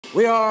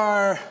We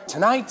are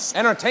tonight's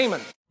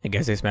entertainment. Hey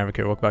guys, Ace Maverick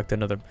here. Welcome back to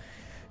another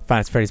Five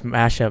Nights at Freddy's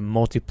Mashup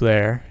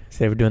Multiplayer.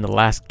 Today we're doing the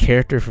last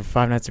character for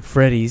Five Nights at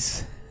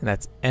Freddy's, and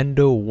that's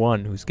Endo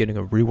 1, who's getting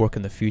a rework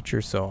in the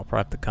future, so I'll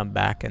probably have to come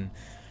back and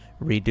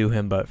redo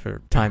him, but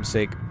for time's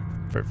sake,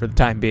 for the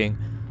time being,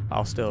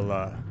 I'll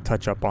still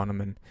touch up on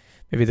him, and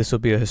maybe this will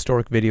be a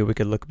historic video we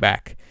could look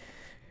back.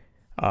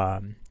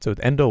 So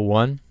with Endo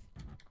 1,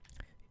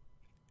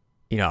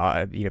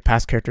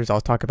 past characters,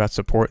 I'll talk about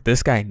support.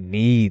 This guy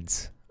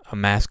needs a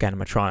mask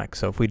animatronic,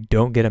 so if we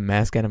don't get a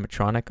mask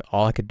animatronic,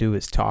 all I could do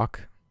is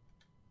talk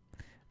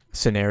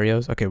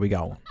scenarios. Okay, we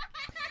got one.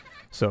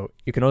 So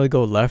you can only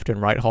go left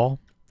and right hall.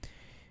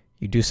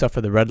 You do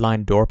suffer the red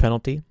line door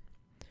penalty,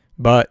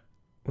 but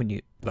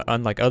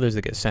unlike others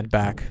that get sent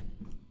back,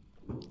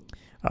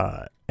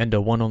 Endo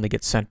 1 only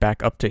gets sent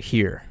back up to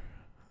here,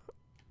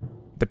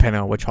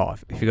 depending on which hall.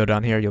 If you go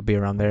down here, you'll be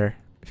around there.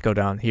 If you go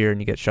down here and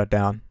you get shut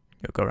down,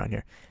 you'll go around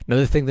here.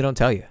 Another thing they don't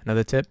tell you,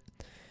 another tip,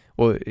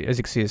 well, as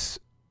you can see, it's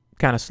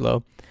kind of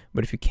slow,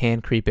 but if you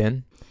can creep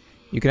in,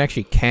 you can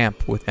actually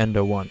camp with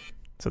Endo 1.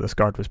 So this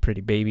guard was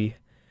pretty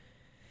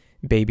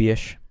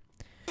babyish.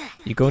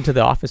 You go into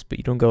the office, but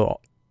you don't go,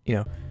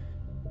 you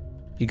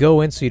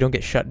go in so you don't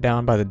get shut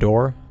down by the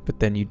door, but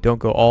then you don't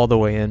go all the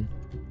way in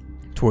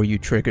to where you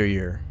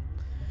trigger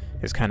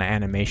his kind of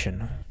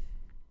animation.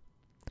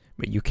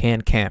 But you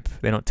can camp.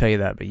 They don't tell you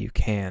that, but you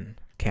can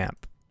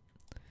camp.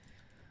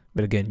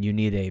 But again, you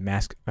need a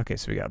mask. Okay,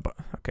 so we got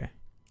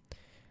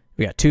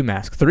two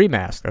masks, 3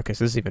 masks. Okay,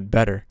 so this is even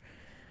better.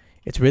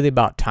 It's really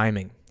about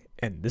timing,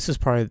 and this is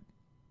probably,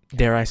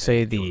 dare I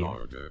say, the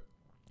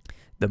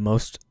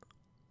most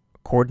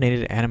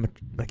coordinated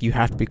like, you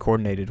have to be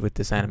coordinated with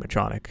this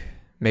animatronic.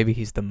 Maybe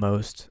he's the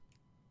most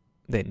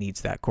that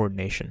needs that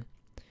coordination.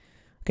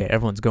 Okay,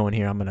 everyone's going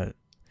here. I'm gonna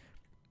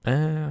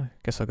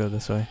guess I'll go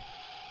this way.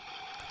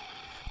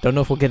 Don't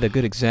know if we'll get a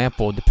good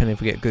example, depending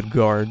if we get good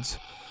guards.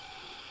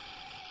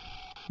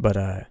 But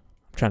I'm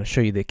trying to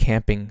show you the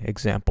camping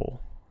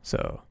example.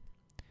 So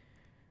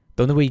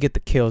the only way you get the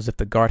kill is if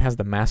the guard has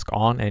the mask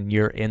on and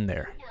you're in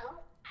there.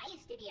 I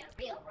used to be a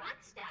real rock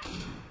star.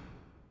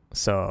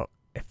 So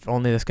if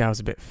only this guy was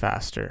a bit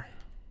faster.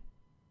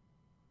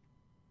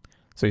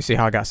 So you see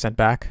how I got sent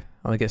back?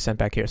 I only get sent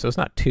back here, so it's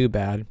not too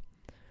bad.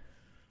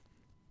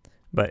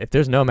 But if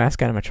there's no mask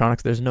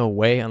animatronics, there's no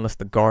way, unless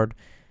the guard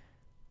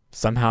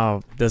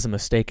somehow does a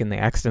mistake and they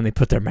accidentally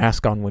put their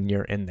mask on when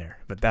you're in there.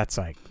 But that's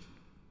like,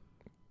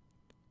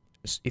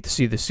 either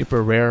see the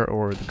super rare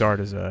or the guard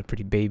is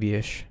pretty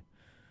babyish.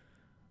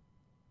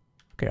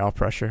 Okay, all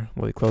pressure.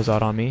 Will he close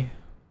out on me?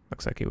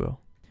 Looks like he will.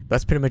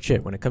 That's pretty much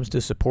it. When it comes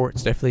to support,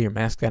 it's definitely your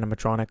masked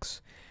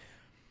animatronics.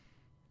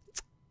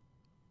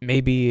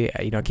 Maybe,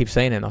 I keep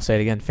saying it, and I'll say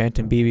it again,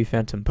 Phantom BB,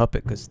 Phantom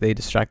Puppet, because they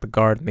distract the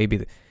guard. Maybe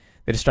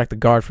they distract the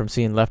guard from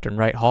seeing left and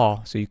right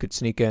hall, so you could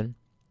sneak in,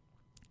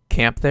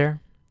 camp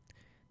there,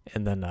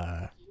 and then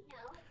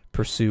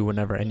pursue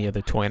whenever any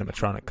other toy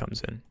animatronic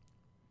comes in.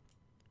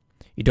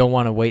 You don't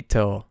want to wait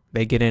till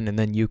they get in and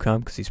then you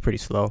come, because he's pretty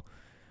slow.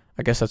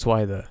 I guess that's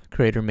why the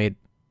creator made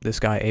this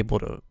guy able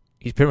to,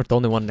 he's pretty much the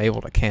only one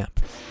able to camp.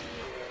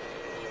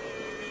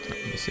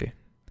 Let me see.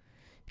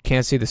 You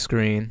can't see the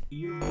screen.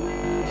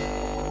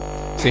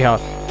 See how,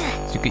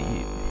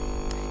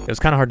 it was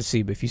kind of hard to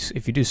see, but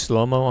if you do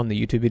slow-mo on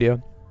the YouTube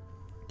video,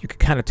 you can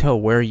kind of tell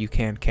where you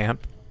can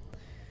camp.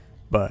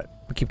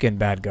 But we keep getting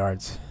bad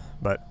guards.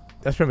 But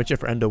that's pretty much it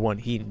for Endo 1.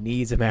 He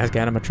needs a mask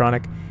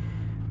animatronic.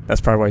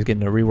 That's probably why he's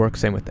getting a rework.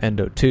 Same with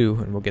Endo 2,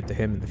 and we'll get to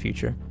him in the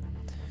future.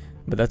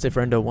 But that's it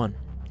for Endo 1.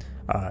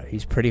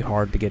 He's pretty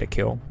hard to get a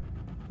kill,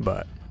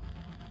 but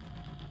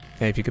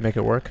if you can make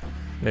it work,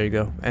 there you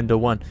go. Endo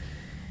 1.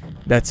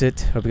 That's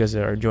it. Hope you guys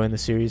are enjoying the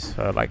series.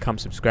 Like,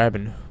 comment, subscribe,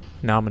 and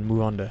now I'm going to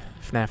move on to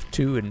FNAF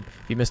 2. And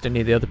if you missed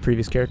any of the other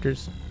previous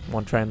characters,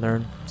 want to try and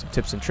learn some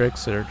tips and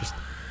tricks, or just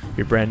if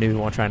you're brand new and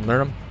want to try and learn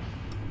them,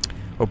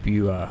 hope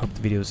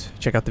the videos,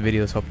 check out the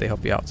videos, hope they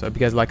help you out. So hope you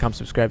guys like, comment,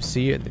 subscribe.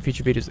 See you in the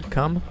future videos that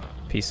come.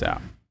 Peace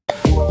out.